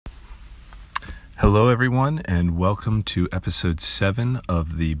Hello, everyone, and welcome to episode 7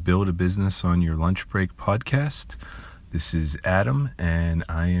 of the Build a Business on Your Lunch Break podcast. This is Adam, and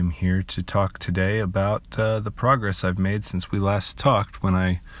I am here to talk today about the progress I've made since we last talked when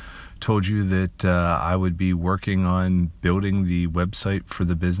I told you that I would be working on building the website for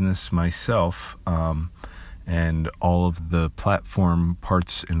the business myself and all of the platform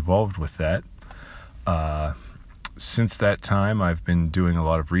parts involved with that. Since that time, I've been doing a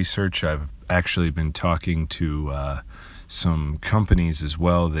lot of research. I've actually been talking to some companies as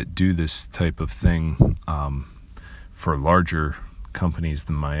well that do this type of thing for larger companies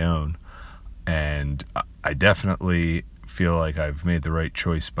than my own. And I definitely feel like I've made the right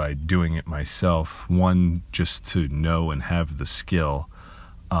choice by doing it myself. One, just to know and have the skill.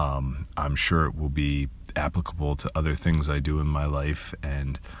 I'm sure it will be applicable to other things I do in my life,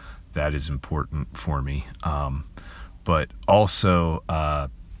 and that is important for me. But also,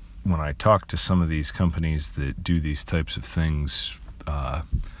 when I talk to some of these companies that do these types of things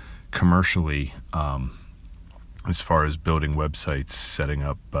commercially, as far as building websites, setting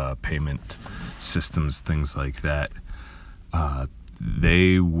up payment systems, things like that,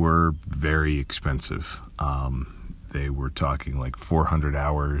 they were very expensive. They were talking like 400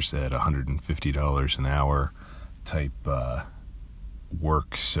 hours at $150 an hour type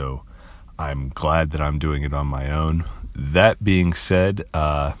work. So I'm glad that I'm doing it on my own. That being said,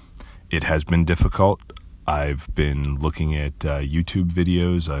 it has been difficult. I've been looking at YouTube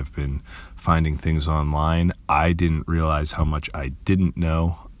videos. I've been finding things online. I didn't realize how much I didn't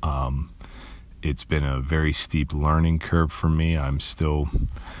know. It's been a very steep learning curve for me. I'm still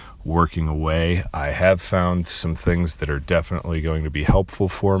working away. I have found some things that are definitely going to be helpful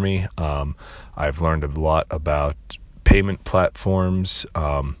for me. I've learned a lot about payment platforms,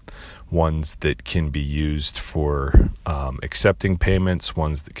 ones that can be used for accepting payments,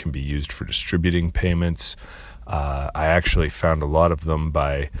 ones that can be used for distributing payments. I actually found a lot of them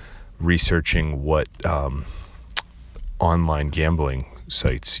by researching what online gambling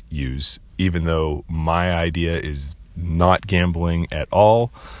sites use, even though my idea is not gambling at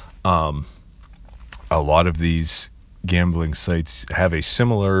all. A lot of these gambling sites have a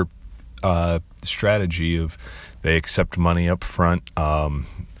similar strategy of they accept money up front.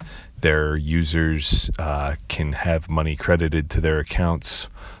 Their users can have money credited to their accounts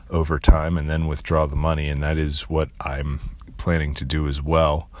over time and then withdraw the money, and that is what I'm planning to do as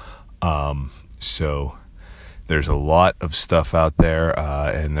well. So there's a lot of stuff out there,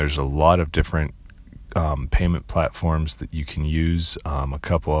 and there's a lot of different payment platforms that you can use. A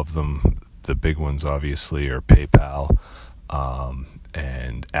couple of them, the big ones obviously, are PayPal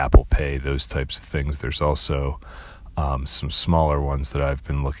and Apple Pay, those types of things. There's also some smaller ones that I've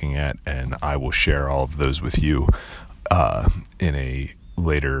been looking at, and I will share all of those with you in a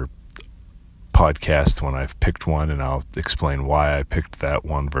later podcast when I've picked one, and I'll explain why I picked that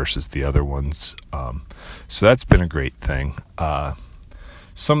one versus the other ones. So that's been a great thing.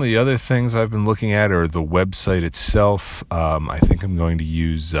 Some of the other things I've been looking at are the website itself. I think I'm going to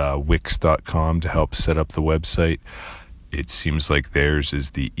use Wix.com to help set up the website. It seems like theirs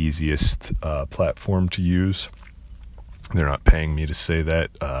is the easiest platform to use. They're not paying me to say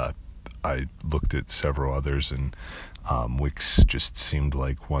that. I looked at several others, and Wix just seemed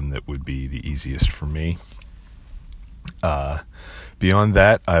like one that would be the easiest for me. Beyond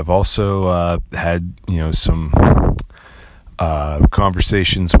that, I've also had some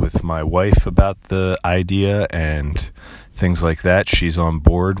conversations with my wife about the idea and things like that. She's on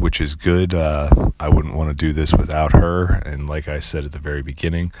board, which is good. I wouldn't want to do this without her. And like I said at the very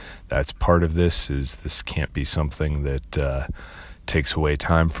beginning, that's part of this. Is this can't be something that takes away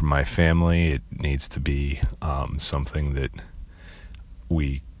time from my family. It needs to be something that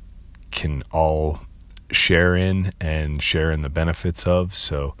we can all share in and share in the benefits of.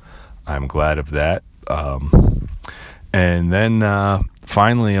 So I'm glad of that. And then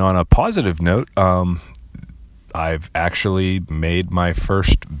finally, on a positive note, I've actually made my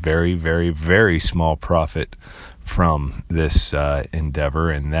first very, very, very small profit from this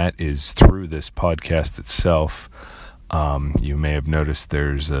endeavor, and that is through this podcast itself. You may have noticed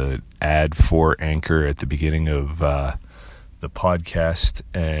there's an ad for Anchor at the beginning of the podcast,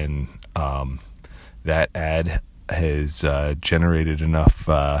 and that ad has generated enough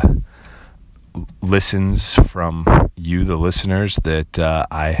listens from you, the listeners, that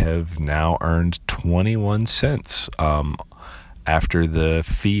I have now earned 21 cents after the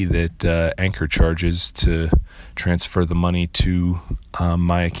fee that Anchor charges to transfer the money to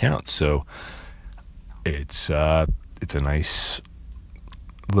my account. So it's a nice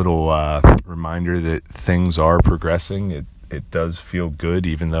little reminder that things are progressing. it does feel good,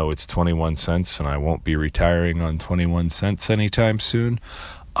 even though it's 21 cents and I won't be retiring on 21 cents anytime soon.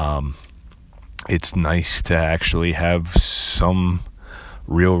 It's nice to actually have some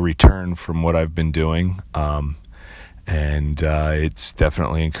real return from what I've been doing. And it's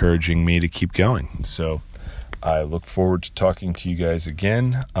definitely encouraging me to keep going. So I look forward to talking to you guys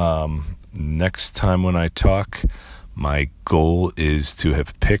again. Next time when I talk, my goal is to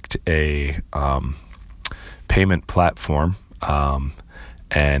have picked a payment platform,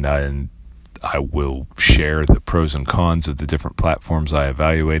 and I will share the pros and cons of the different platforms I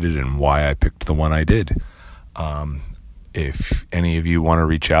evaluated and why I picked the one I did. If any of you want to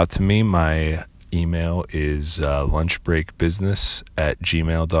reach out to me, my email is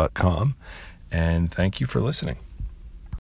lunchbreakbusiness@gmail.com, and thank you for listening.